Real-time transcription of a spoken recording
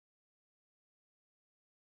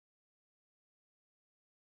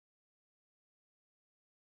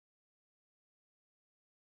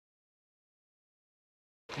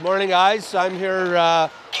Good morning, guys. I'm here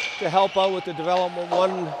to help out with the Development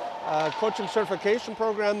 1 coaching certification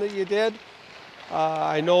program that you did.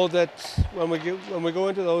 I know that when we go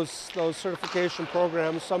into those certification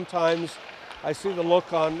programs, sometimes I see the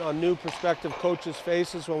look on new prospective coaches'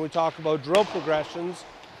 faces when we talk about drill progressions,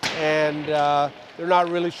 and they're not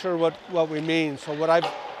really sure what we mean. So what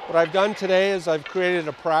I've done today is I've created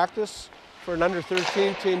a practice for an under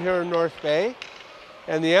 13 team here in North Bay.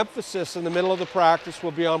 And the emphasis in the middle of the practice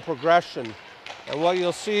will be on progression. And what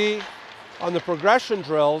you'll see on the progression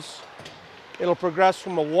drills, it'll progress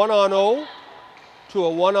from a 1-on-0 to a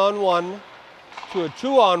 1-on-1 to a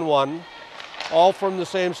 2-on-1, all from the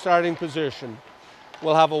same starting position.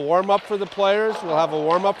 We'll have a warm-up for the players, we'll have a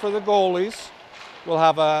warm-up for the goalies, we'll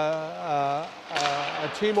have a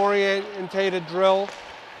team-orientated drill,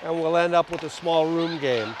 and we'll end up with a small room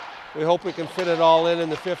game. We hope we can fit it all in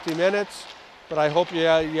the 50 minutes. But I hope you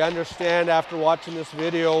understand after watching this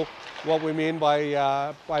video what we mean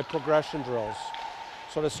by progression drills.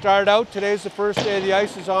 So to start out, today's the first day the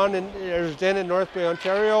ice is in North Bay,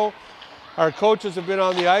 Ontario. Our coaches have been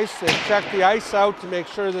on the ice. They've checked the ice out to make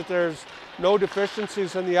sure that there's no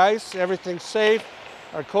deficiencies in the ice, everything's safe.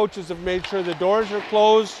 Our coaches have made sure the doors are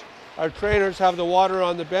closed. Our trainers have the water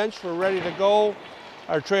on the bench. We're ready to go.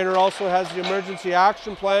 Our trainer also has the emergency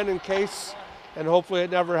action plan in case, and hopefully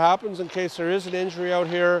it never happens, in case there is an injury out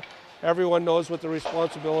here, everyone knows what the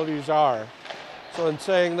responsibilities are. So in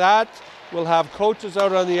saying that, we'll have coaches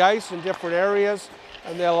out on the ice in different areas,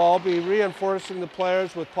 and they'll all be reinforcing the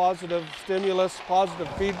players with positive stimulus, positive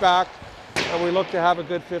feedback, and we look to have a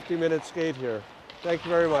good 50-minute skate here. Thank you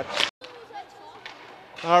very much.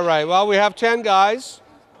 All right, well, we have 10 guys.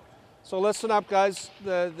 So listen up, guys.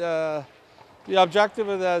 The objective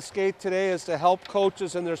of the skate today is to help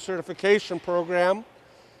coaches in their certification program,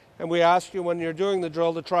 and we ask you when you're doing the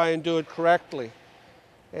drill to try and do it correctly.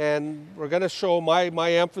 And we're going to show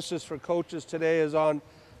my emphasis for coaches today is on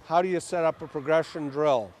how do you set up a progression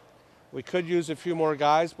drill. We could use a few more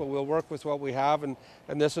guys, but we'll work with what we have, and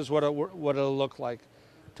this is what it'll look like.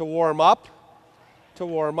 To warm up,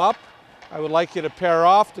 I would like you to pair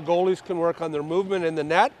off. The goalies can work on their movement in the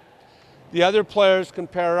net. The other players can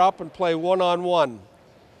pair up and play 1-on-1.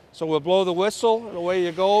 So we'll blow the whistle and away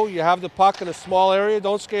you go. You have the puck in a small area.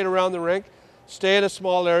 Don't skate around the rink. Stay in a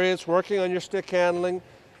small area. It's working on your stick handling,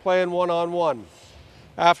 playing 1-on-1.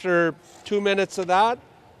 After 2 minutes of that,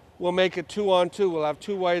 we'll make it 2-on-2. We'll have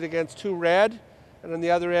 2 white against 2 red. And on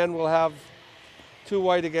the other end, we'll have 2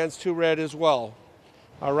 white against 2 red as well.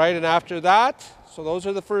 All right, and after that, so those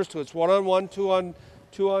are the first two. It's 1-on-1,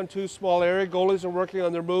 2-on-2 small area. Goalies are working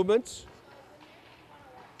on their movements.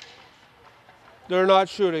 They're not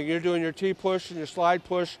shooting. You're doing your T-push and your slide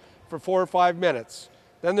push for 4 or 5 minutes.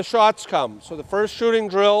 Then the shots come. So the first shooting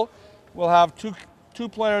drill, we'll have two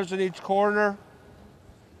players in each corner.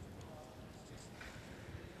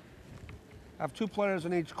 Have 2 players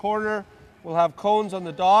in each corner. We'll have cones on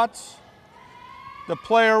the dots. The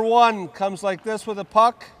player 1 comes like this with a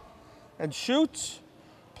puck and shoots.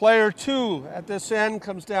 Player 2 at this end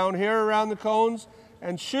comes down here around the cones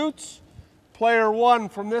and shoots. Player 1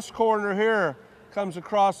 from this corner here comes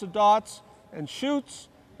across the dots and shoots,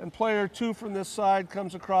 and player 2 from this side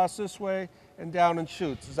comes across this way and down and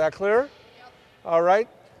shoots. Is that clear? Yep. All right,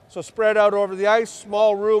 so spread out over the ice,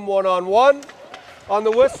 small room, 1-on-1. On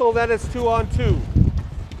the whistle, then it's 2-on-2.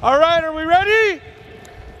 All right, are we ready?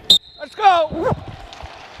 Let's go.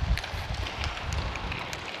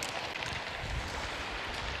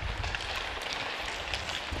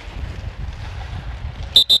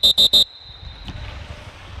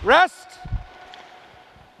 Rest.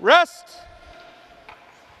 Rest.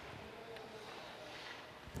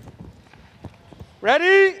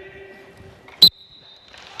 Ready?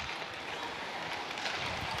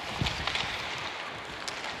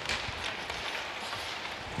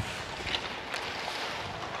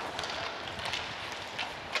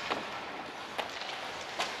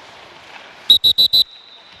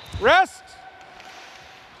 Rest.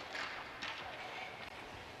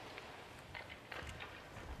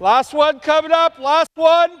 Last one coming up, last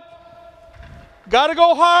one. Gotta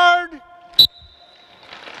go hard.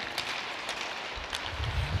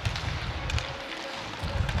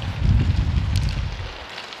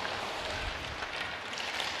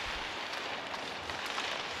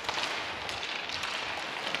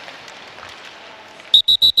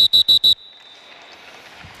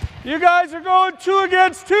 You guys are going 2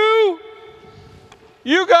 against 2.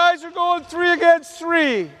 You guys are going 3 against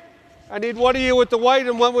 3. I need one of you with the white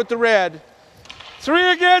and one with the red.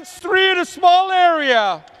 3 against 3 in a small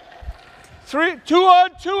area. 2 on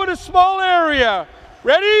 2 in a small area.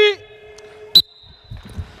 Ready?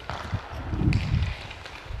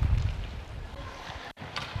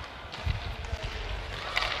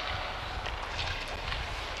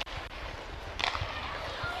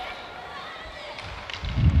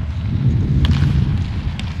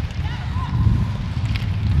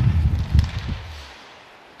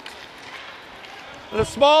 In a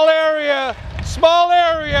small area, small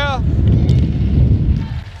area.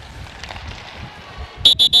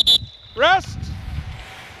 Rest,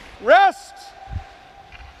 rest.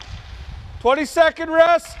 20-second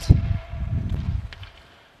rest.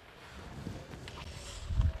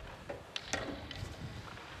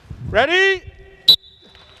 Ready?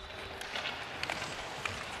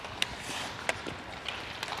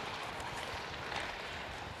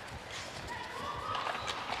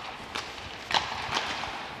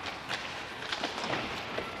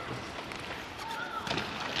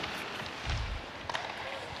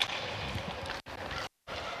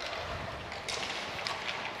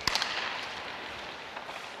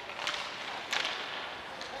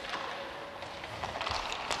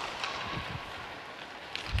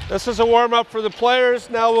 This is a warm-up for the players.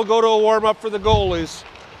 Now we'll go to a warm-up for the goalies.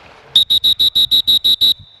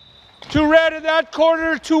 2 red in that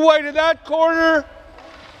corner, 2 white in that corner.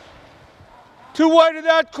 2 white in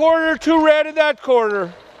that corner, 2 red in that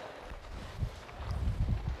corner.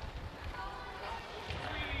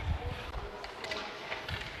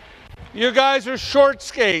 You guys are short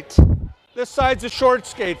skate. This side's a short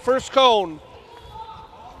skate. First cone.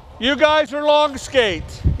 You guys are long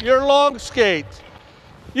skate. You're long skate.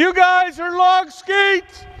 You guys are long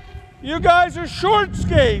skate. You guys are short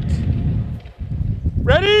skate.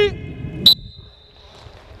 Ready?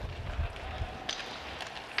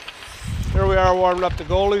 Here we are warming up the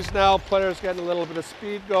goalies now. Players getting a little bit of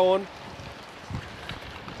speed going.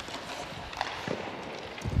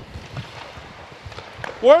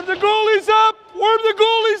 Warm the goalies up! Warm the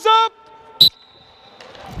goalies up!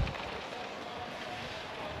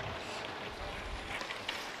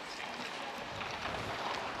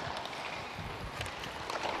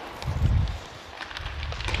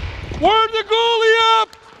 Warm the goalie up!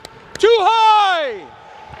 Too high!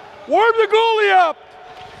 Warm the goalie up!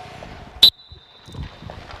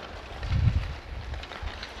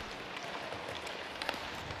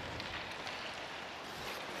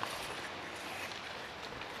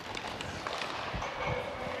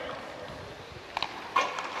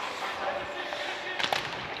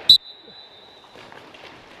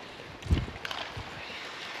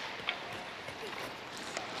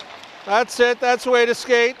 That's it, that's the way to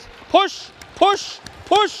skate. Push, push,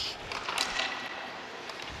 push.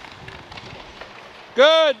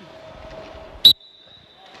 Good.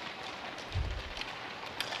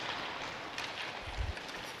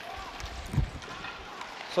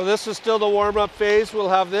 So this is still the warm-up phase. We'll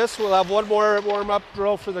have this. We'll have one more warm-up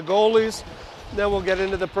drill for the goalies. Then we'll get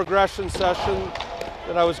into the progression session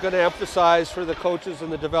that I was going to emphasize for the coaches in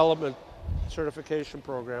the development certification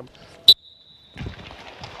program.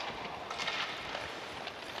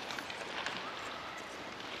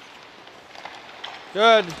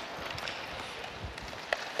 Good.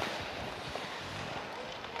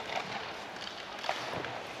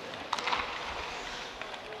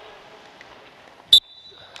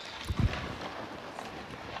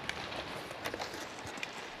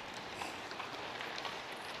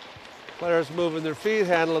 Players moving their feet,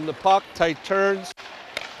 handling the puck, tight turns.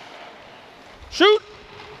 Shoot!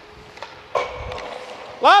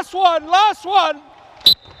 Last one, last one,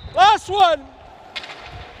 last one.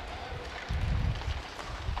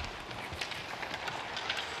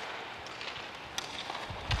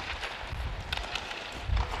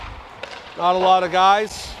 Not a lot of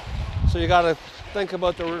guys, so you got to think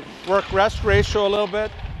about the work-rest ratio a little bit.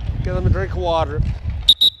 Give them a drink of water.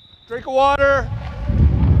 Drink of water.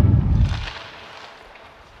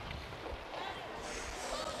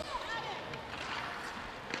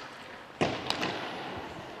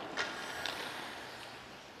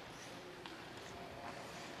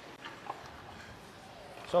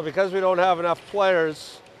 So because we don't have enough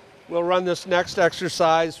players, we'll run this next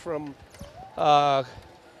exercise from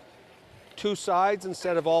 2 sides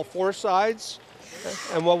instead of all 4 sides.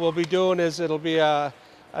 And what we'll be doing is it'll be an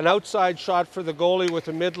outside shot for the goalie with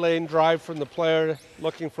a mid-lane drive from the player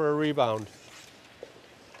looking for a rebound.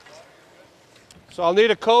 So I'll need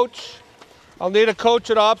a coach. I'll need a coach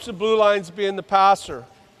at opposite blue lines being the passer.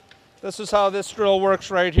 This is how this drill works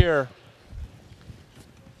right here.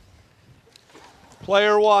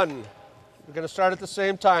 Player 1. We're going to start at the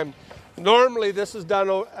same time. Normally this is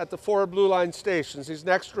done at the 4 blue line stations. These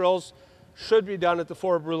next drills should be done at the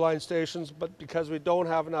 4 blue line stations, but because we don't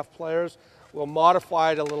have enough players, we'll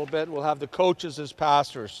modify it a little bit. We'll have the coaches as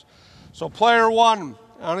passers. So player 1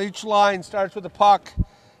 on each line starts with the puck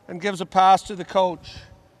and gives a pass to the coach.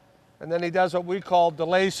 And then he does what we call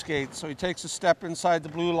delay skate. So he takes a step inside the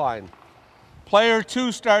blue line. Player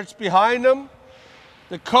 2 starts behind him.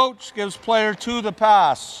 The coach gives player 2 the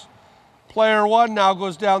pass. Player 1 now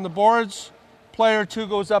goes down the boards. Player 2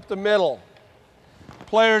 goes up the middle.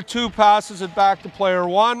 Player 2 passes it back to player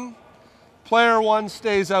 1. Player 1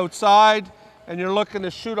 stays outside, and you're looking to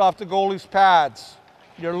shoot off the goalie's pads.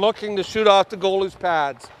 You're looking to shoot off the goalie's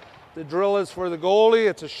pads. The drill is for the goalie.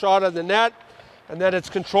 It's a shot on the net, and then it's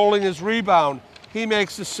controlling his rebound. He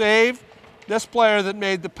makes the save. This player that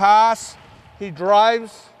made the pass, he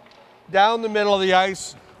drives down the middle of the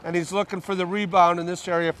ice, and he's looking for the rebound in this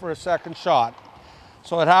area for a second shot.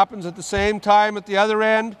 So it happens at the same time at the other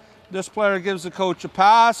end. This player gives the coach a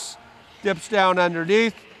pass, dips down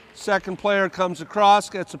underneath. Second player comes across,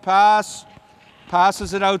 gets a pass,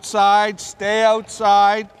 passes it outside, stay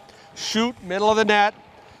outside, shoot, middle of the net.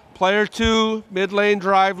 Player 2, mid-lane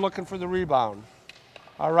drive, looking for the rebound.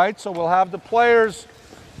 All right, so we'll have the players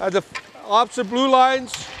at the opposite blue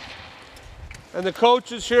lines, and the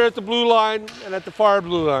coaches here at the blue line and at the far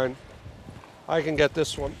blue line. I can get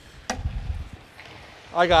this one.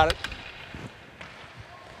 I got it.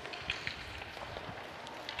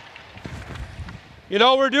 You know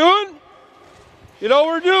what we're doing? You know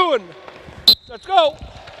what we're doing? Let's go.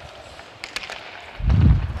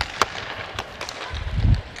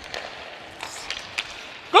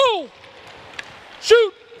 Go.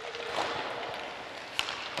 Shoot.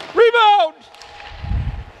 Rebound.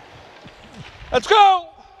 Let's go.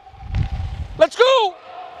 Let's go.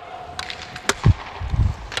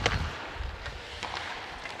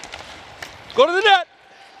 Go to the net.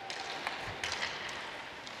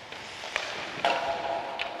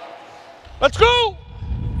 Let's go.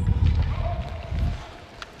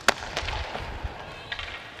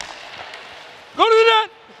 Go to the net.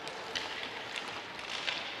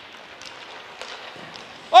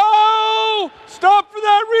 Oh, stop for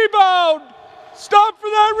that rebound. Stop for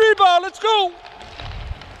that rebound. Let's go.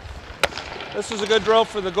 This is a good drill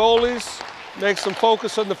for the goalies. Makes them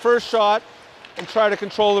focus on the first shot and try to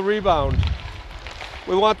control the rebound.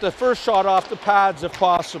 We want the first shot off the pads if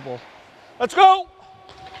possible. Let's go.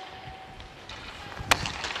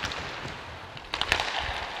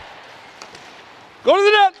 Go to the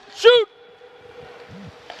net. Shoot.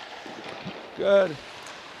 Good.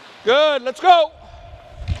 Good. Let's go.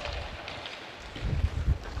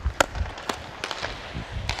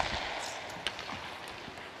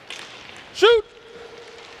 Shoot.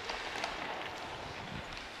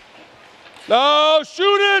 No,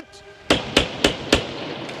 shoot it.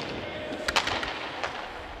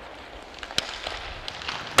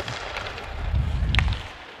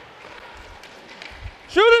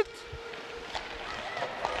 Shoot it.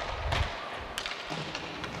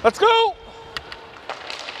 Let's go.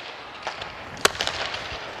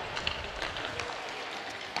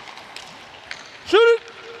 Shoot it.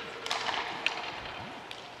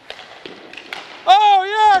 Oh,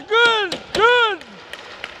 yeah, good, good.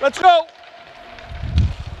 Let's go.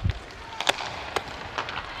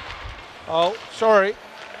 Oh, sorry.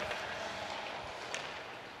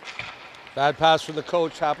 Bad pass from the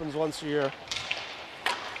coach, happens once a year.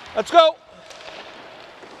 Let's go.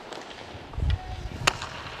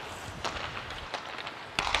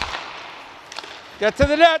 Get to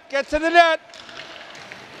the net, get to the net.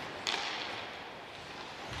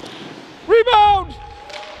 Rebound.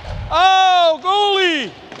 Oh,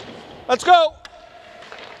 goalie. Let's go.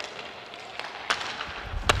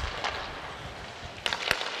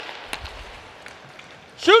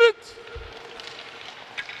 Shoot it.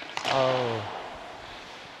 Oh.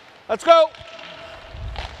 Let's go.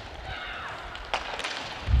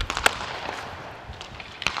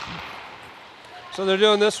 So they're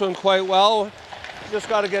doing this one quite well. Just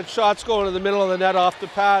got to get shots going in the middle of the net off the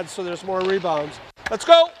pad so there's more rebounds. Let's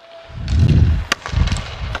go.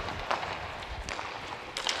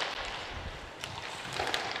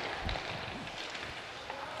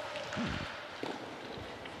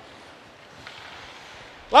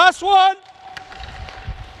 Last one.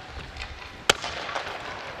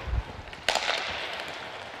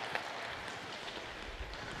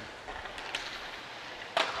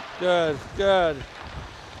 Good, good.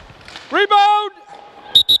 Rebound.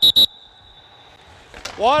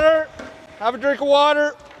 Water. Have a drink of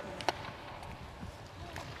water.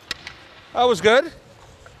 That was good.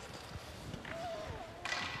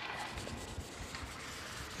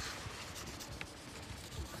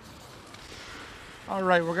 All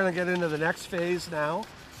right, we're going to get into the next phase now.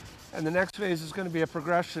 And the next phase is going to be a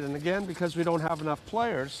progression. And again, because we don't have enough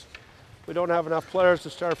players, to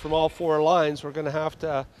start from all four lines, we're going to have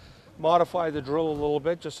to modify the drill a little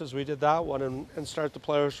bit, just as we did that one, and start the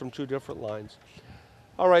players from two different lines.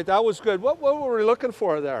 All right, that was good. What were we looking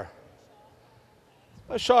for there?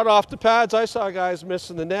 I shot off the pads. I saw guys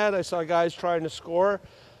missing the net. I saw guys trying to score.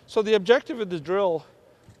 So the objective of the drill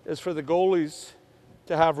is for the goalies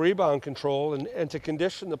to have rebound control and to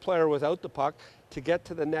condition the player without the puck to get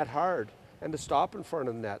to the net hard and to stop in front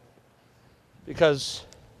of the net. Because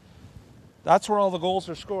that's where all the goals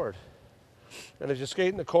are scored. And if you skate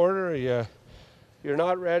in the corner or you're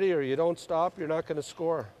not ready or you don't stop, you're not going to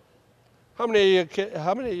score. How many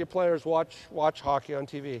of you players watch hockey on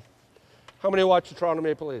TV? How many watch the Toronto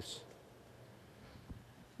Maple Leafs?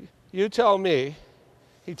 You tell me.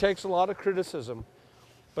 He takes a lot of criticism.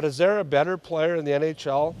 But is there a better player in the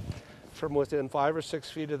NHL from within 5 or 6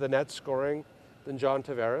 feet of the net scoring than John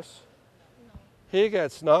Tavares? No. He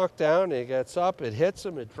gets knocked down, he gets up, it hits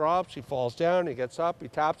him, it drops, he falls down, he gets up, he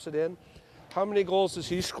taps it in. How many goals does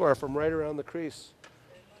he score from right around the crease?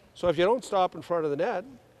 So if you don't stop in front of the net,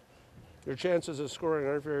 your chances of scoring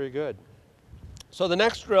aren't very good. So the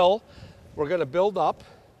next drill, we're going to build up.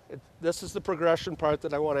 This is the progression part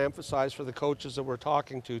that I want to emphasize for the coaches that we're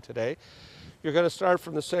talking to today. You're going to start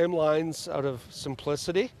from the same lines out of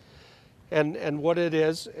simplicity. And what it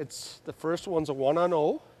is, it's the first one's a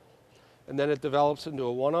 1-on-0, and then it develops into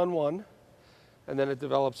a 1-on-1, and then it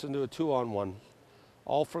develops into a 2-on-1,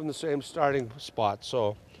 all from the same starting spot.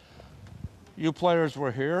 So you players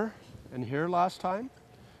were here and here last time,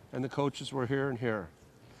 and the coaches were here and here.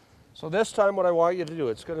 So this time what I want you to do,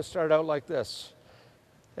 it's going to start out like this.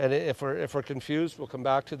 And if we're confused, we'll come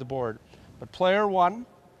back to the board. But player 1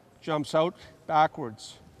 jumps out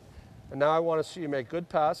backwards. And now I want to see you make good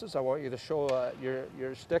passes. I want you to show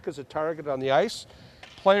your stick as a target on the ice.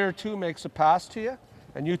 Player 2 makes a pass to you,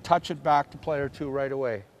 and you touch it back to player 2 right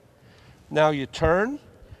away. Now you turn,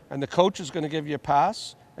 and the coach is going to give you a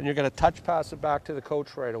pass, and you're going to touch pass it back to the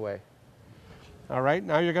coach right away. All right,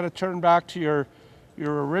 now you're going to turn back to your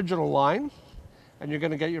original line, and you're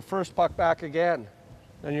going to get your first puck back again.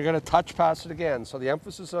 And you're going to touch pass it again. So the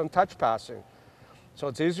emphasis is on touch passing. So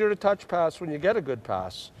it's easier to touch pass when you get a good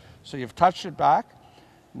pass. So you've touched it back.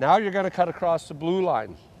 Now you're going to cut across the blue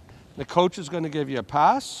line. The coach is going to give you a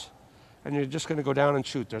pass, and you're just going to go down and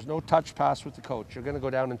shoot. There's no touch pass with the coach. You're going to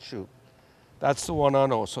go down and shoot. That's the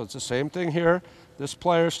 1-on-0. So it's the same thing here. This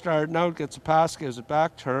player starting out, gets a pass, gives it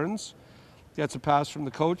back, turns, gets a pass from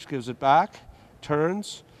the coach, gives it back,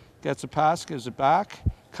 turns, gets a pass, gives it back,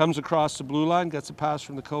 comes across the blue line, gets a pass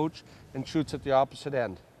from the coach, and shoots at the opposite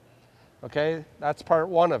end. Okay, that's part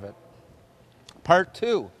 1 of it. Part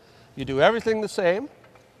 2, you do everything the same.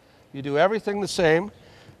 You do everything the same.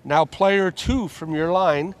 Now player 2 from your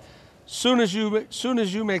line, soon as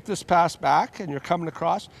you make this pass back and you're coming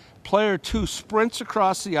across, player 2 sprints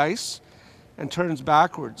across the ice and turns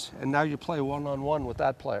backwards. And now you play 1-on-1 with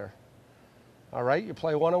that player. All right, you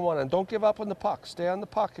play 1-on-1, and don't give up on the puck. Stay on the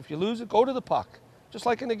puck. If you lose it, go to the puck. Just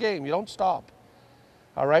like in the game, you don't stop.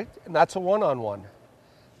 All right, and that's a 1-on-1.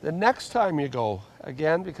 The next time you go,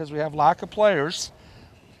 again, because we have lack of players,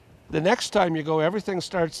 the next time you go, everything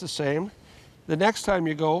starts the same. The next time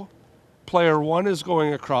you go, player 1 is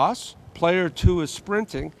going across, player 2 is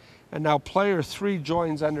sprinting, and now player 3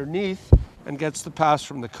 joins underneath and gets the pass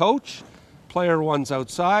from the coach. Player 1's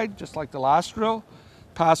outside, just like the last drill.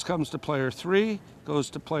 Pass comes to player 3, goes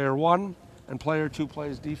to player 1, and player 2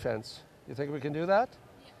 plays defense. You think we can do that?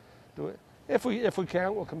 Yeah. Do it. If we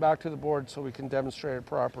can't, we'll come back to the board so we can demonstrate it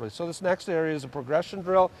properly. So this next area is a progression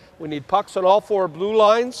drill. We need pucks on all 4 blue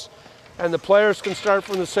lines, and the players can start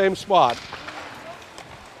from the same spot.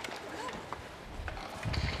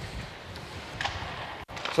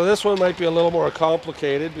 So this one might be a little more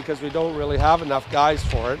complicated because we don't really have enough guys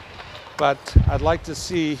for it. But I'd like to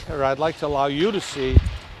see, or I'd like to allow you to see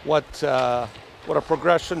what a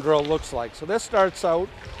progression drill looks like. So this starts out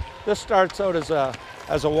as a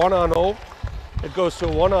 1-on-0. It goes to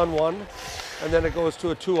a 1-on-1, and then it goes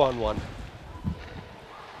to a 2-on-1.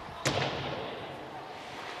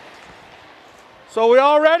 So we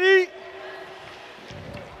all ready?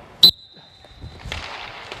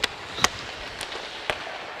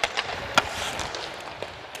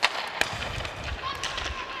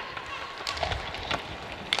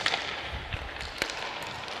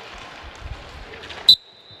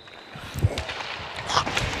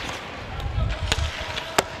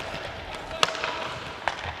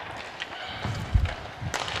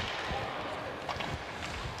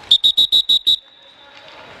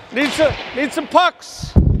 Need some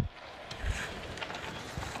pucks.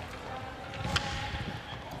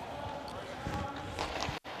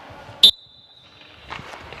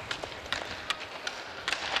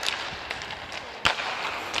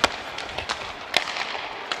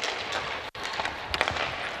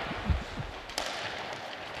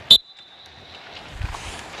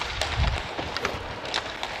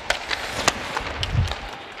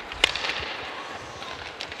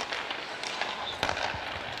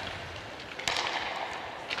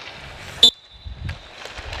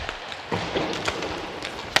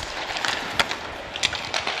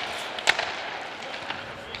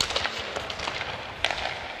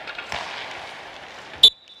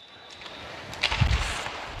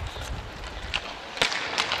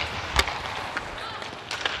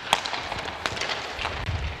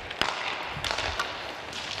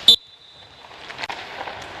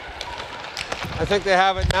 I think they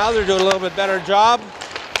have it now. They're doing a little bit better job.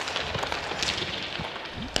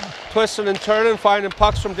 Twisting and turning, finding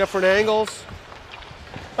pucks from different angles.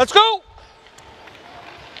 Let's go!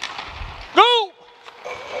 Go!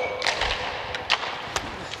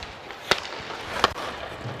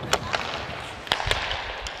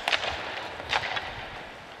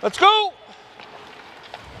 Let's go!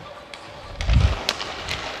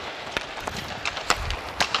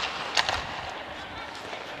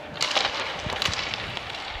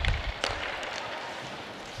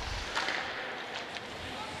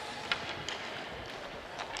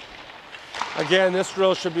 Again, this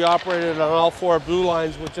drill should be operated on all 4 blue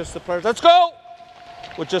lines with just the players. Let's go!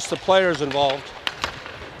 With just the players involved.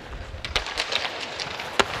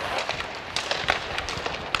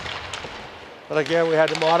 But again, we had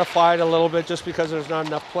to modify it a little bit just because there's not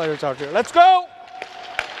enough players out here. Let's go!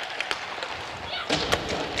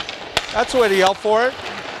 That's the way to yell for it.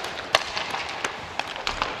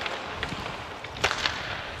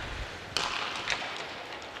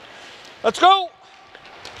 Let's go!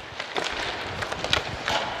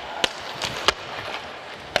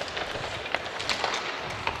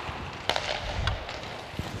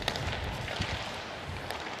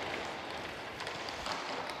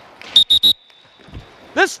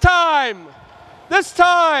 This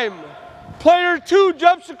time, player 2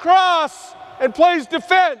 jumps across and plays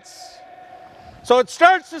defense. So it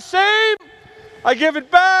starts the same. I give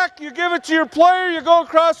it back, you give it to your player, you go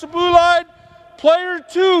across the blue line. Player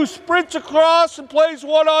 2 sprints across and plays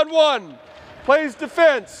one-on-one. Plays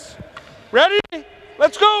defense. Ready?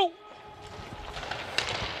 Let's go.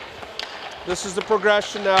 This is the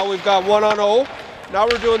progression now. We've got 1-on-0. Now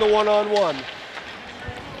we're doing the 1-on-1.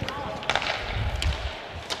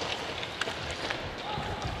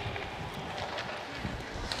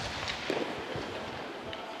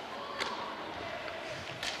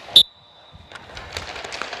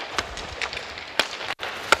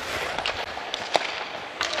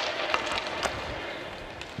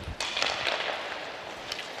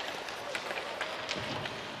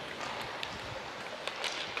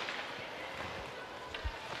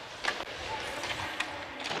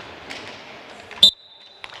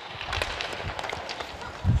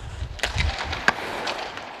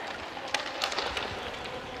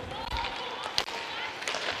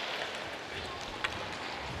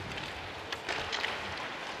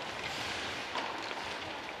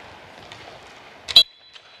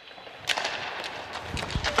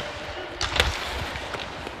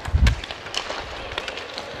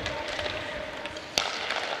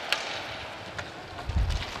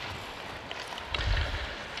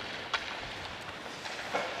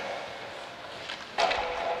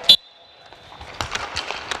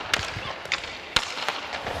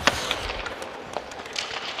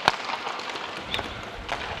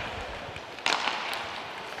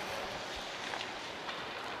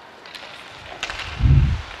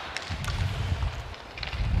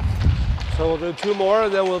 So we'll do 2 more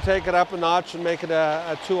and then we'll take it up a notch and make it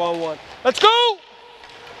a 2-on-1. Let's go!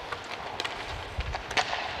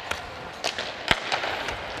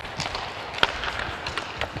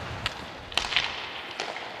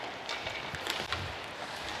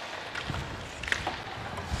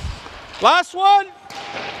 Last one!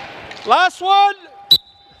 Last one!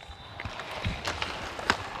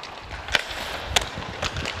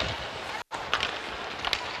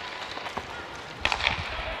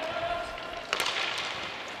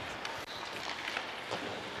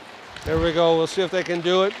 There we go. We'll see if they can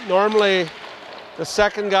do it. Normally, the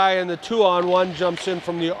second guy in the 2-on-1 jumps in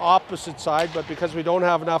from the opposite side, but because we don't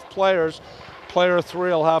have enough players, player 3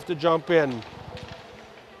 will have to jump in.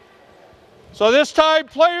 So this time,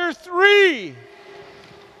 player 3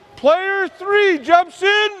 jumps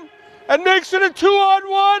in and makes it a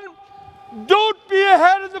 2-on-1. Don't be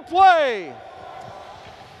ahead of the play.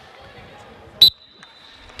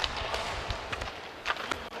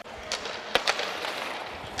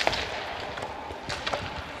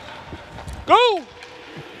 Go!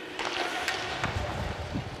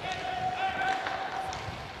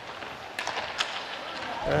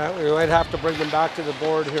 We might have to bring them back to the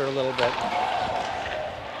board here a little bit.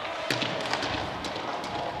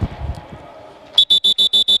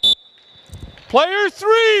 Player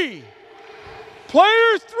 3!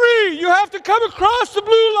 Player 3! You have to come across the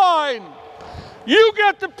blue line. You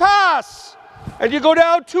get the pass, and you go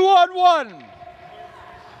down 2-on-1.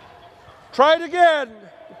 Try it again.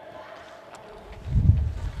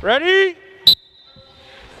 Ready?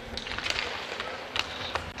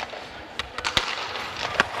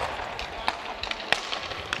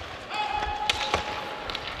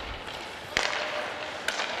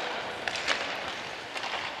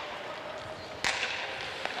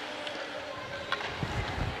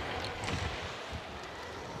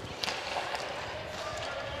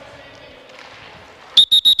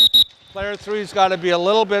 Player three's got to be a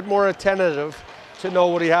little bit more attentive to know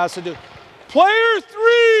what he has to do. Player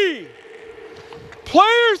three!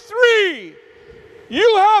 Player three!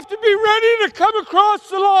 You have to be ready to come across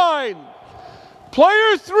the line.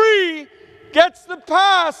 Player three gets the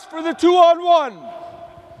pass for the 2-on-1.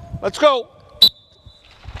 Let's go.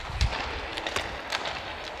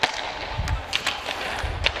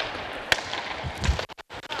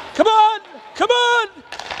 Come on, come on.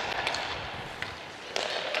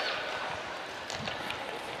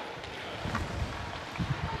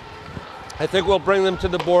 I think we'll bring them to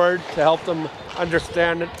the board to help them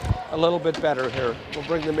understand it a little bit better here. We'll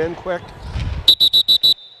bring them in quick.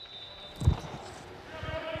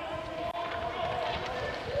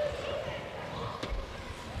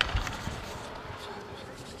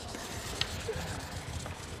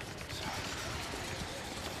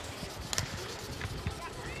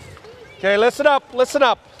 Okay, listen up, listen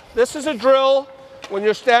up. This is a drill. When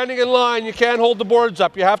you're standing in line, you can't hold the boards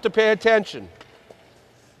up. You have to pay attention.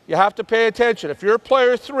 You have to pay attention. If you're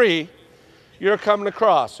player three, you're coming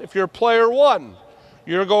across. If you're player one,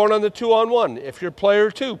 you're going on the 2-on-1. If you're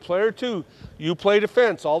player two, you play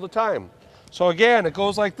defense all the time. So again, it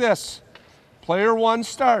goes like this. Player one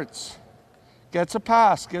starts, gets a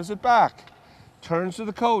pass, gives it back, turns to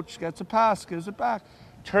the coach, gets a pass, gives it back,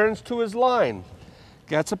 turns to his line,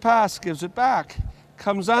 gets a pass, gives it back,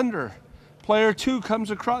 comes under. Player two comes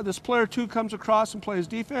across, this player two comes across and plays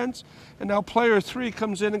defense, and now player three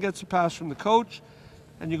comes in and gets a pass from the coach,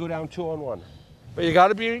 and you go down 2-on-1. But you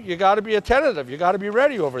gotta be attentive, you gotta be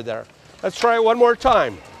ready over there. Let's try it one more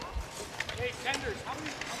time. Hey, Tenders, how many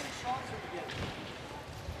shots are we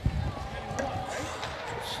getting?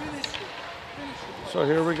 So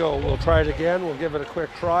here we go, we'll try it again, we'll give it a quick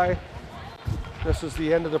try. This is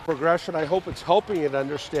the end of the progression. I hope it's helping you to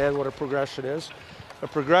understand what a progression is. A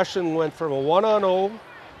progression went from a 1-on-0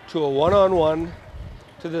 to a 1-on-1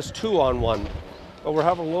 to this 2-on-1. But we're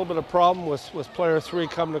having a little bit of problem with player three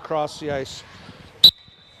coming across the ice.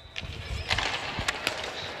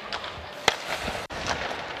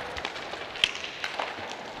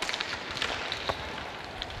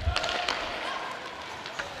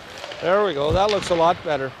 There we go, that looks a lot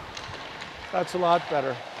better. That's a lot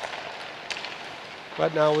better.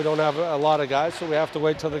 But now we don't have a lot of guys, so we have to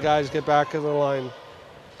wait till the guys get back in the line.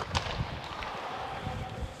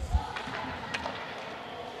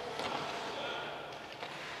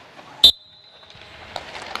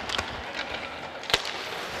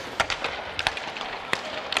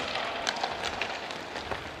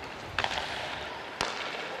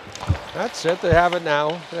 That's it, they have it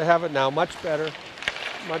now. They have it now, much better,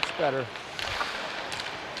 much better.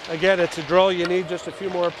 Again, it's a drill, you need just a few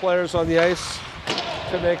more players on the ice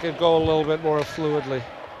to make it go a little bit more fluidly.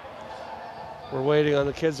 We're waiting on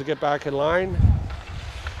the kids to get back in line.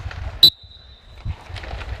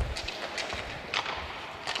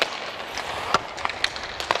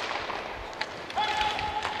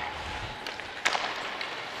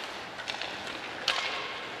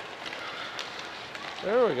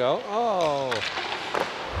 There we go. Oh.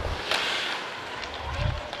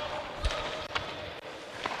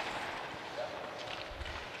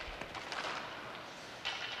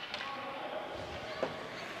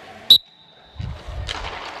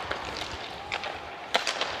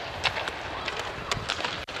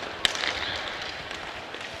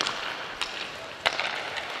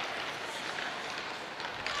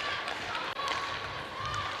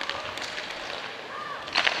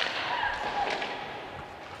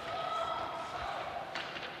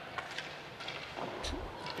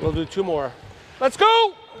 We'll do two more. Let's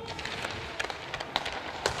go!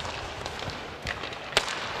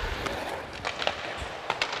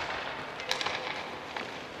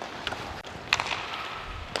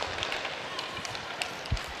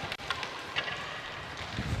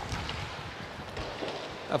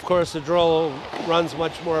 Of course, the drill runs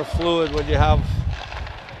much more fluid when you have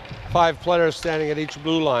 5 players standing at each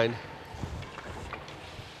blue line.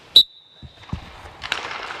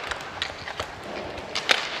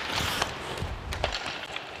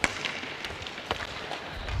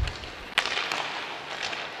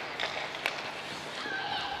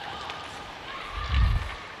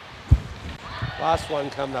 Last one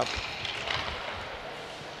coming up.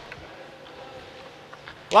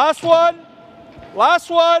 Last one. Last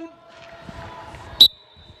one.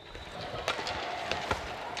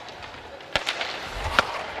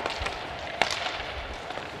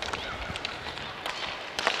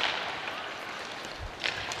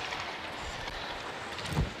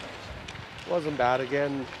 Wasn't bad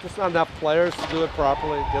again. Just not enough players to do it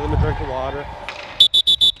properly. Give them a drink of water.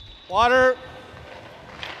 Water.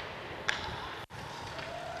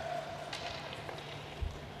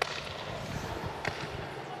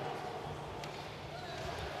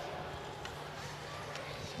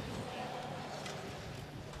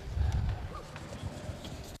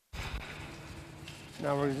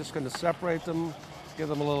 Now we're just going to separate them, give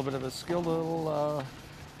them a little bit of a skill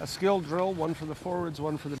drill, one for the forwards,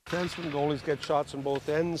 one for the defensemen. Goalies get shots on both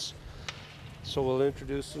ends. So we'll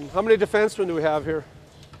introduce them. How many defensemen do we have here?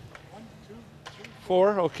 1, 2, 3,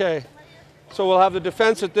 4, okay. So we'll have the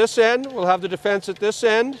defense at this end, we'll have the defense at this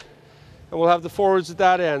end, and we'll have the forwards at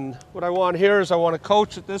that end. What I want here is I want a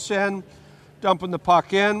coach at this end, dumping the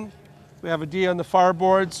puck in. We have a D on the far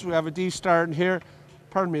boards, we have a D starting here.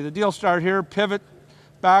 Pardon me, the D will start here, pivot,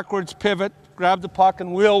 backwards, pivot, grab the puck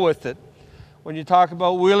and wheel with it. When you talk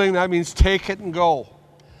about wheeling, that means take it and go.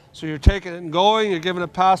 So you're taking it and going, you're giving a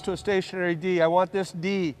pass to a stationary D. I want this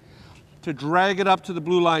D to drag it up to the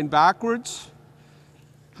blue line backwards.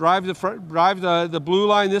 Drive the blue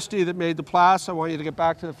line, this D that made the pass, I want you to get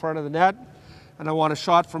back to the front of the net, and I want a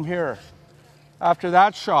shot from here. After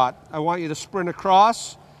that shot, I want you to sprint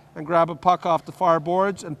across and grab a puck off the far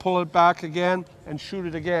boards and pull it back again and shoot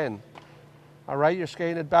it again. All right, you're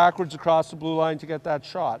skating it backwards across the blue line to get that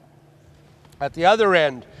shot. At the other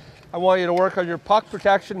end, I want you to work on your puck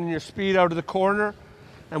protection and your speed out of the corner.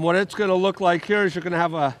 And what it's going to look like here is you're going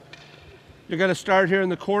to start here in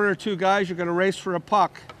the corner, two guys, you're going to race for a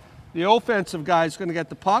puck. The offensive guy is going to get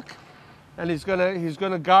the puck, and he's going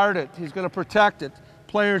to guard it. He's going to protect it.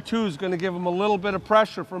 Player 2 is going to give him a little bit of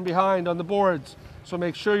pressure from behind on the boards. So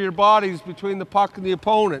make sure your body's between the puck and the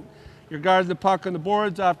opponent. You're guarding the puck on the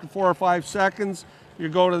boards. After 4 or 5 seconds, you're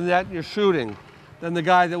going to the net and you're shooting. Then the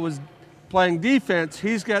guy that was playing defense,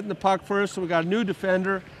 he's getting the puck first, so we got a new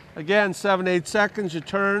defender. Again, 7, 8 seconds, you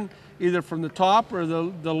turn either from the top or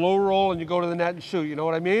the low roll and you go to the net and shoot. You know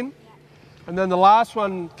what I mean? Yeah. And then the last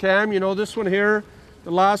one, Cam, you know this one here?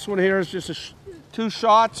 The last one here is just 2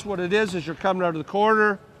 shots. What it is you're coming out of the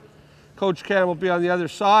corner. Coach Cam will be on the other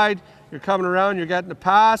side. You're coming around, you're getting the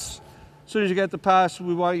pass. As soon as you get the pass,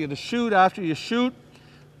 we want you to shoot. After you shoot,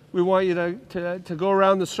 we want you to go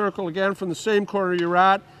around the circle again from the same corner you're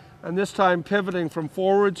at, and this time pivoting from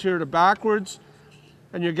forwards here to backwards,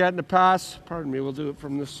 and you're getting a pass. Pardon me, we'll do it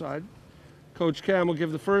from this side. Coach Cam will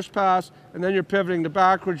give the first pass, and then you're pivoting to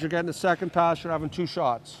backwards, you're getting a second pass, you're having 2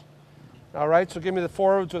 shots. All right, so give me the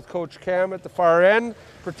forwards with Coach Cam at the far end.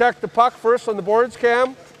 Protect the puck first on the boards,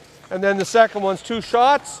 Cam, and then the second one's 2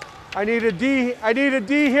 shots. I need a D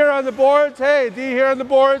here on the boards. Hey, D here on the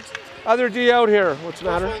boards. Other D out here. What's the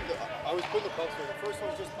matter? I was putting the puck through. The first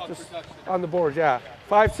one's just puck protection. On the board, yeah.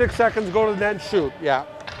 5, 6 seconds, go to the net and shoot, yeah.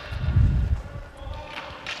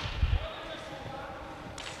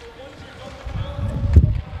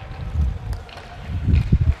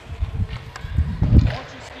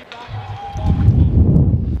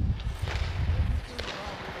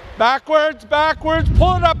 Backwards, backwards,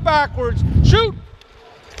 pull it up backwards. Shoot!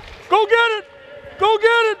 Go get it! Go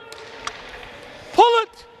get it! Pull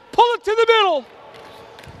it to the middle.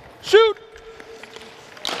 Shoot!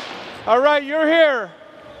 All right, you're here.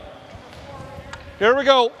 Here we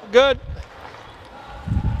go, good.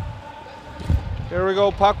 Here we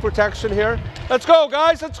go, puck protection here. Let's go,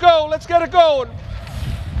 guys, let's go. Let's get it going.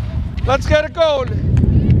 Let's get it going.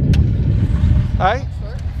 Hey?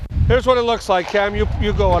 Here's what it looks like, Cam.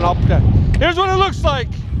 You go and I'll protect. Here's what it looks like.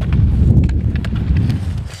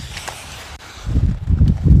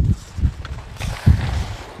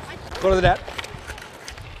 Go to the net.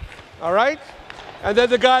 All right? And then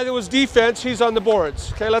the guy that was defense, he's on the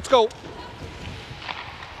boards. Okay, let's go.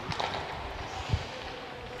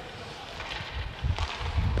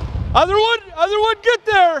 Other one, get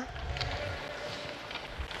there.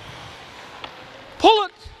 Pull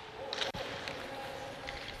it.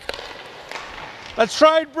 Let's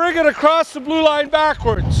try and bring it across the blue line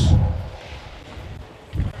backwards.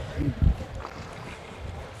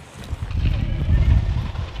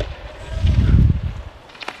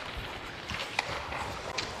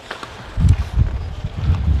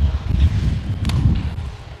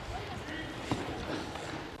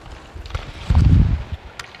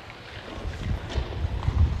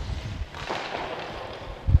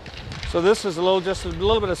 So this is just a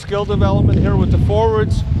little bit of skill development here with the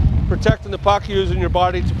forwards, protecting the puck, using your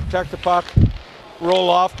body to protect the puck, roll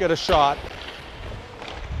off, get a shot.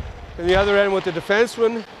 And the other end with the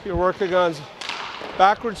defenseman, you're working on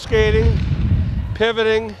backward skating,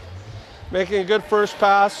 pivoting, making a good first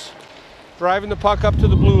pass, driving the puck up to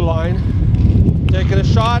the blue line, taking a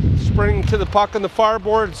shot, sprinting to the puck on the far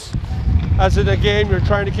boards. As in a game, you're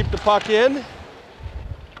trying to keep the puck in.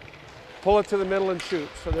 Pull it to the middle and shoot.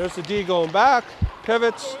 So there's the D going back,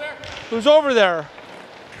 pivots. Who's over there?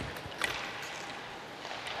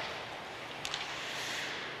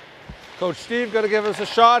 Coach Steve gonna give us a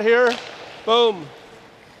shot here. Boom.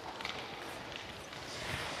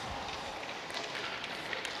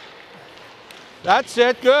 That's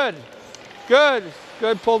it, good. Good,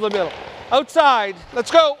 good, pull the middle. Outside, let's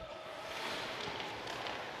go.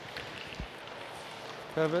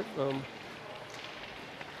 Pivot,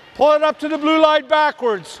 pull it up to the blue line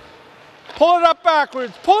backwards. Pull it up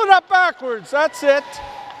backwards, pull it up backwards, that's it.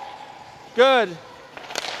 Good.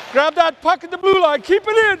 Grab that puck at the blue line, keep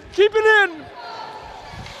it in, keep it in.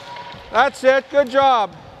 That's it, good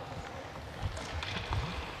job.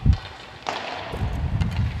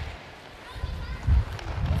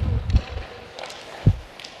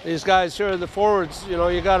 These guys here, the forwards, you know,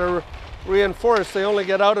 you got to reinforce. They only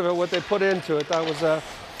get out of it what they put into it. That was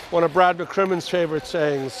one of Brad McCrimmon's favorite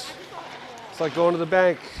sayings. It's like going to the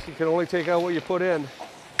bank. You can only take out what you put in.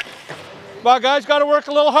 Come on, guys, got to work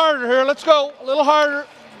a little harder here. Let's go, a little harder.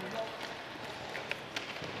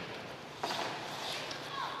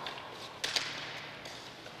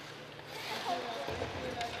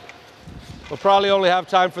 We'll probably only have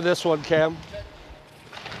time for this one, Cam.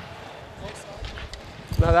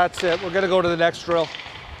 Now that's it. We're going to go to the next drill.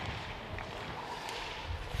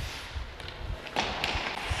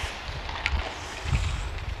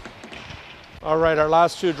 All right, our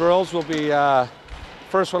last two drills will be,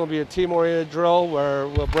 first one will be a team-oriented drill where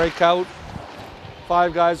we'll break out.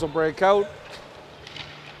 5 guys will break out.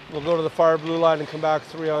 We'll go to the far blue line and come back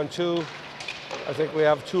 3-on-2. I think we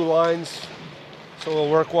have 2 lines. So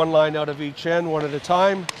we'll work 1 line out of each end, 1 at a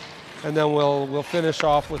time. And then we'll finish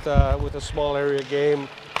off with a small area game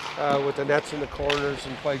with the nets in the corners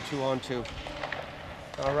and play 2-on-2.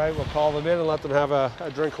 All right, we'll call them in and let them have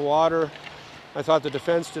a drink of water. I thought the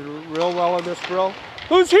defense did real well on this drill.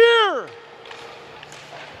 Who's here?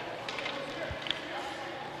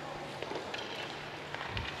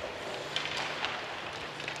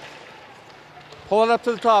 Pull it up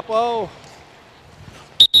to the top. Oh.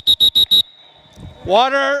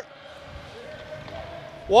 Water.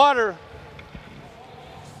 Water.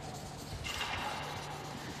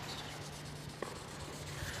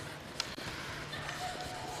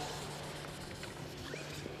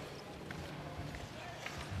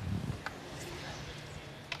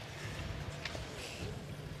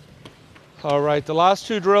 All right, the last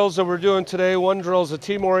 2 drills that we're doing today, one drill is a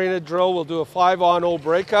team-oriented drill. We'll do a 5-on-0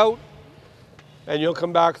 breakout, and you'll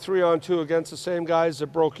come back 3-on-2 against the same guys that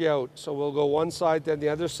broke you out. So we'll go one side, then the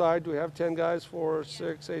other side. Do we have 10 guys? 4,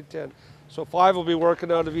 6, 8, 10. So 5 will be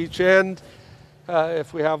working out of each end.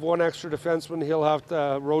 If we have 1 extra defenseman, he'll have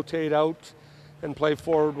to rotate out and play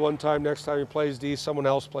forward one time. Next time he plays D, someone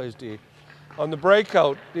else plays D. On the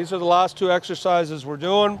breakout, these are the last 2 exercises we're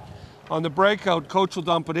doing. On the breakout, coach will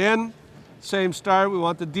dump it in. Same start, we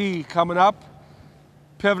want the D coming up,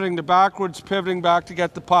 pivoting to backwards, pivoting back to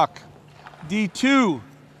get the puck. D2,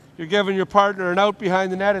 you're giving your partner an out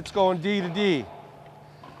behind the net, it's going D to D.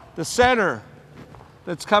 The center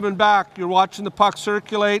that's coming back, you're watching the puck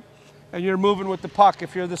circulate and you're moving with the puck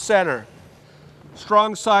if you're the center.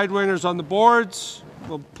 Strong side wingers on the boards,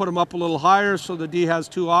 we'll put them up a little higher so the D has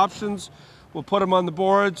 2 options. We'll put them on the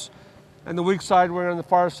boards and the weak side winger on the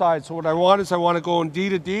far side. So what I want is I want to go in D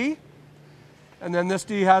to D. And then this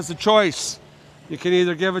D has a choice. You can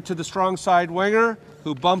either give it to the strong side winger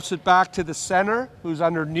who bumps it back to the center who's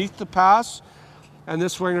underneath the pass and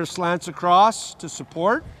this winger slants across to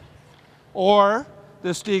support, or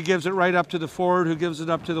this D gives it right up to the forward who gives it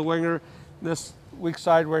up to the winger. This weak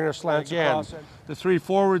side winger slants across. The 3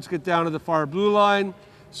 forwards get down to the far blue line,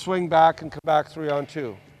 swing back and come back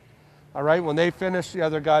 3-on-2. All right, when they finish, the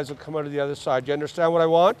other guys will come out of the other side. Do you understand what I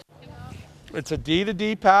want? It's a D to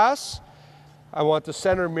D pass. I want the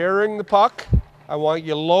center mirroring the puck. I want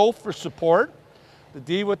you low for support. The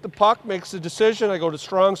D with the puck makes the decision. I go to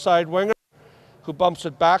strong side winger who bumps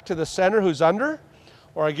it back to the center who's under,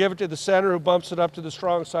 or I give it to the center who bumps it up to the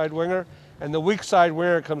strong side winger, and the weak side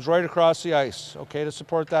winger comes right across the ice, okay, to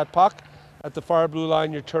support that puck. At the far blue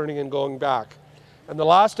line, you're turning and going back. And the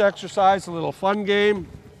last exercise, a little fun game.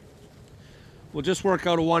 We'll just work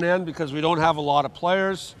out of one end because we don't have a lot of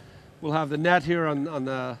players. We'll have the net here on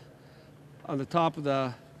the top of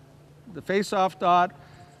the face-off dot.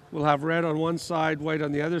 We'll have red on one side, white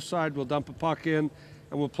on the other side. We'll dump a puck in,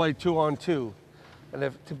 and we'll play 2-on-2. And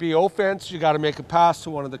if to be offense, you got to make a pass to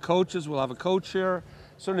one of the coaches. We'll have a coach here.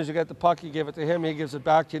 As soon as you get the puck, you give it to him. He gives it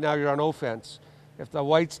back to you. Now you're on offense. If the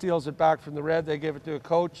white steals it back from the red, they give it to a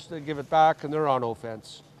coach. They give it back, and they're on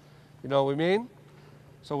offense. You know what we mean?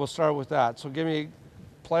 So we'll start with that. So give me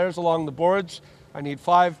players along the boards. I need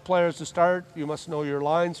 5 players to start. You must know your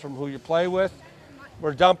lines from who you play with.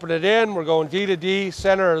 We're dumping it in. We're going D to D,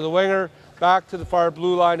 center of the winger, back to the far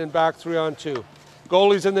blue line and back 3-on-2.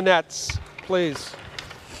 Goalies in the nets, please.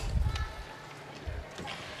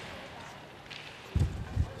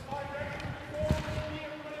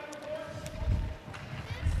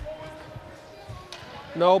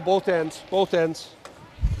 No, both ends, both ends.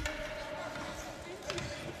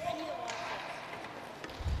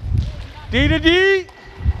 D to D.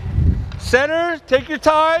 Center, take your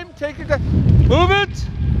time, take your time. Move it.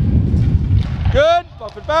 Good,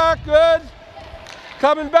 bump it back, good.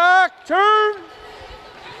 Coming back, turn.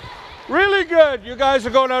 Really good. You guys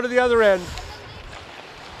are going out of the other end.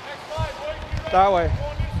 That way.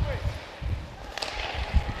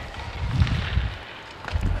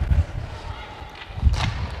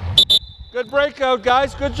 Good breakout,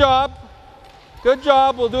 guys. Good job. Good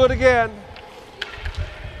job. We'll do it again.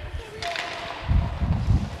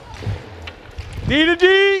 D to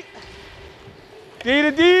D. D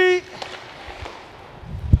to D.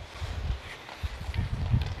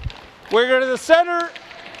 Winger to the center.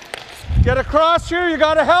 Get across here. You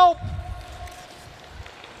got to help.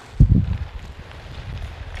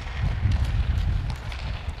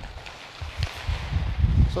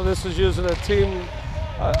 So this is using a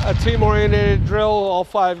team-oriented drill. All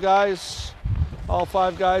five guys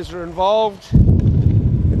are involved.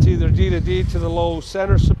 It's either D to D to the low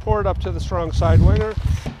center support up to the strong side winger,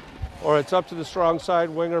 or it's up to the strong side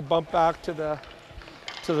winger, bump back to the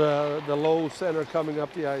low center coming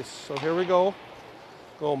up the ice. So here we go.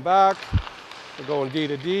 Going back. We're going D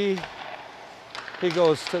to D. He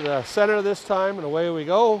goes to the center this time, and away we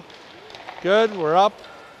go. Good. We're up.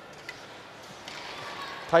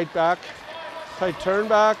 Tight back. Tight turn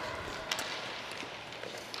back.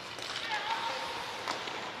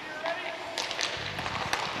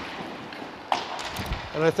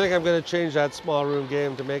 And I think I'm going to change that small room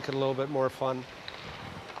game to make it a little bit more fun.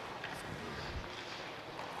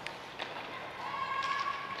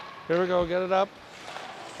 Here we go, get it up.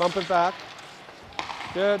 Bump it back.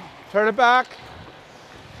 Good. Turn it back.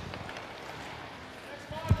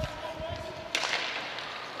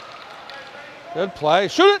 Good play.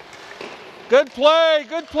 Shoot it. Good play.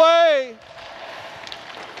 Good play.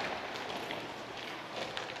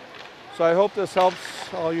 So I hope this helps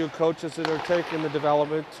all you coaches that are taking the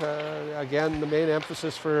development. Again, the main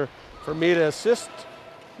emphasis for me to assist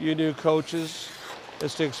you new coaches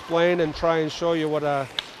is to explain and try and show you what a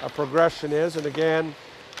progression is. And again,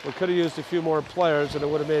 we could have used a few more players and it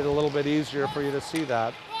would have made it a little bit easier for you to see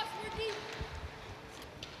that.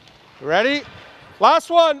 You ready? Last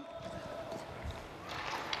one.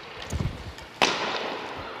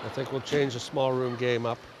 I think we'll change the small room game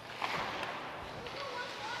up.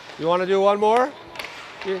 You want to do one more?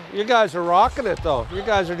 You guys are rocking it though. You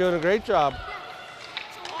guys are doing a great job.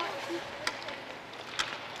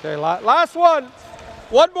 Okay, last one.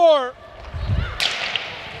 One more.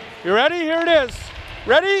 You ready? Here it is.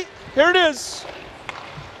 Ready? Here it is.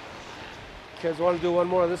 Kids want to do one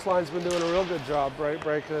more. This line's been doing a real good job, right?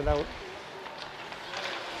 Breaking it out.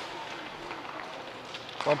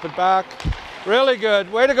 Bump it back. Really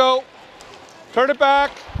good. Way to go. Turn it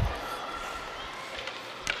back.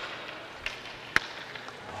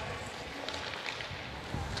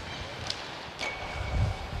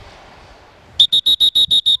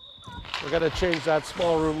 We're going to change that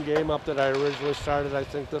small room game up that I originally started. I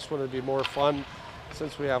think this one would be more fun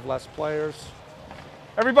since we have less players.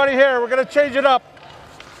 Everybody here, we're going to change it up.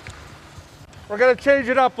 We're going to change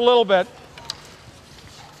it up a little bit.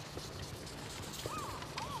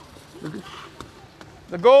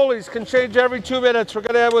 The goalies can change every 2 minutes. We're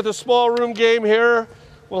going to have with a small room game here.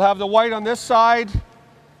 We'll have the white on this side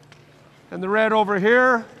and the red over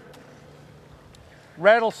here.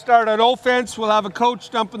 Red will start on offense. We'll have a coach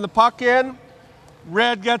dumping the puck in.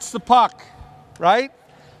 Red gets the puck, right?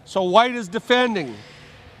 So white is defending.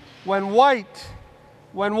 When white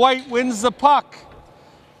wins the puck,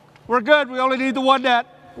 we're good. We only need the one net.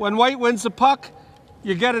 When white wins the puck,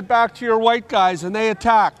 you get it back to your white guys and they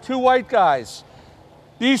attack. Two white guys.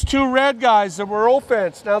 These two red guys that were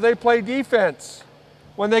offense, now they play defense.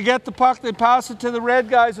 When they get the puck, they pass it to the red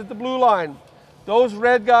guys at the blue line. Those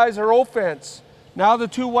red guys are offense. Now the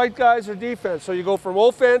two white guys are defense. So you go from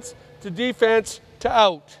offense to defense to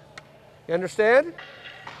out. You understand?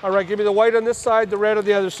 All right, give me the white on this side, the red on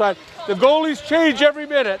the other side. The goalies change every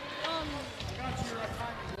minute.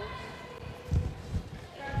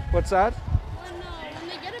 What's that? When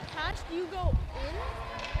they get a patch, do you go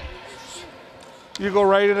in? You go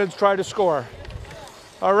right in and try to score.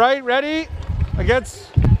 All right, ready?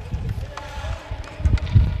 Against.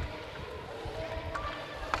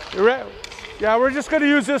 You ready? Yeah, we're just going to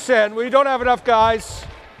use this end. We don't have enough guys.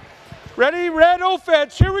 Ready? Red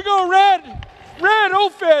offense. Here we go, red. Red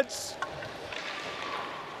offense.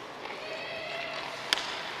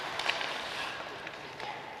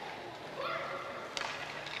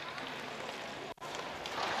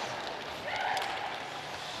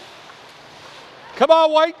 Come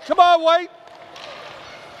on, White. Come on, White.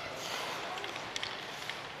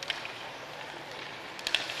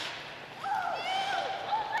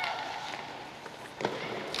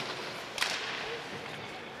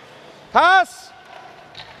 Pass.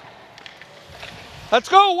 Let's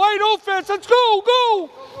go, White offense. Let's go,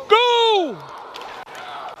 go, go.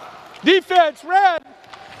 Defense, red.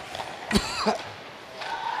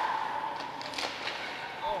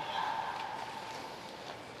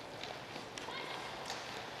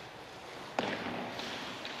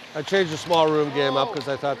 I changed the small room game up because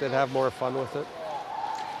I thought they'd have more fun with it,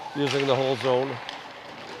 using the whole zone.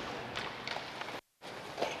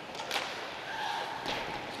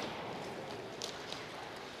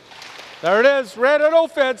 There it is, red on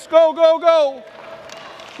offense, go, go, go.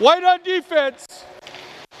 White on defense.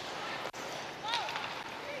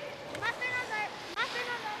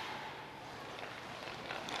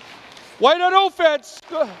 White on offense.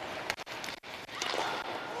 Go.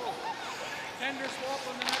 Tender swap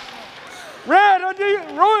on the next one. Red on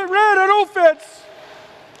offense.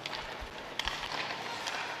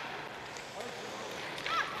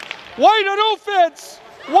 White on offense.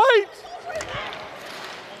 White.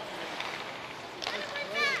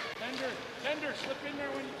 Tender, slip in there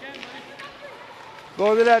when you can, buddy.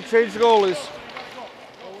 Go to that, change the goalies. Go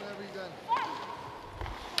whenever you're done.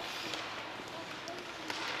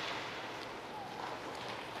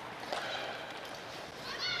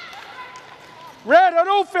 Red on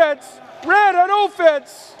offense. Red on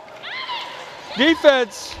offense.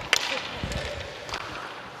 Defense.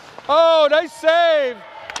 Oh, nice save.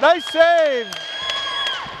 Nice save.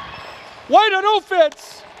 White on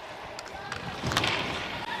offense.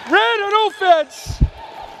 Red on offense.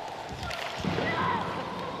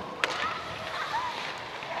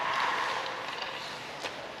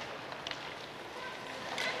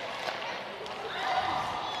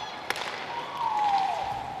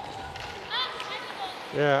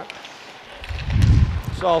 Yeah.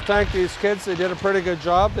 So I'll thank these kids. They did a pretty good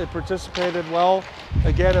job. They participated well.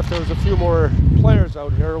 Again, if there was a few more players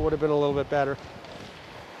out here, it would have been a little bit better.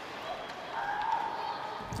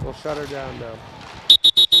 We'll shut her down now.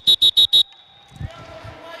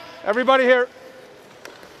 Everybody here.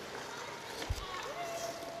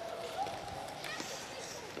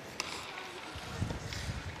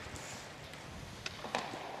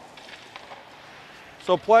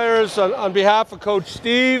 So players, on behalf of Coach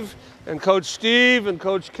Steve and Coach Cam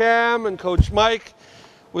and Coach Mike,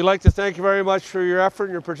 we'd like to thank you very much for your effort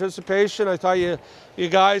and your participation. I thought you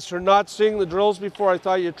guys, for not seeing the drills before, I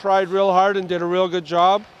thought you tried real hard and did a real good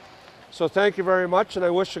job. So thank you very much, and I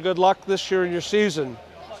wish you good luck this year in your season.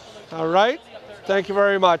 All right? Thank you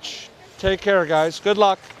very much. Take care, guys. Good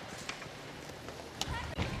luck.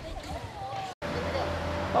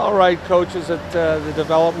 All right, coaches at the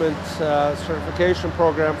Development Certification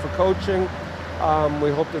Program for Coaching. We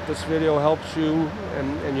hope that this video helps you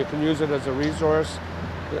and you can use it as a resource.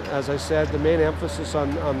 As I said, the main emphasis on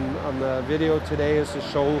the video today is to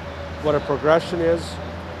show what a progression is.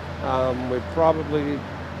 We probably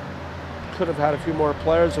could have had a few more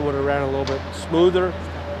players that would have ran a little bit smoother,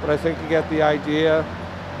 but I think you get the idea.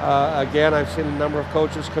 Again, I've seen a number of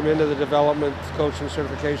coaches come into the Development Coaching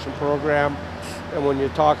Certification Program, and when you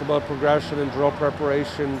talk about progression and drill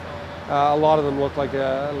preparation, a lot of them look like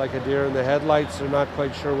a deer in the headlights. They're not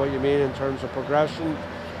quite sure what you mean in terms of progression.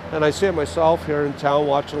 And I see it myself here in town,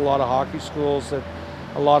 watching a lot of hockey schools, that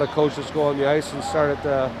a lot of coaches go on the ice and start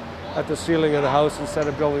at the ceiling of the house instead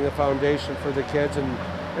of building a foundation for the kids.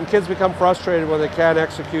 And kids become frustrated when they can't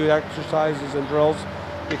execute exercises and drills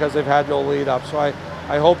because they've had no lead up. So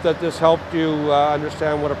I hope that this helped you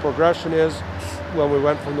understand what a progression is when we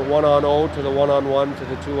went from the 1-on-0 to the 1-on-1 to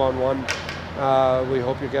the 2-on-1. We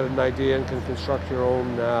hope you get an idea and can construct your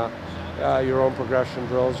own progression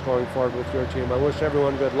drills going forward with your team. I wish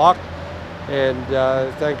everyone good luck, and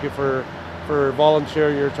thank you for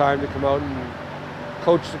volunteering your time to come out and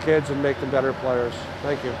coach the kids and make them better players.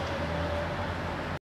 Thank you.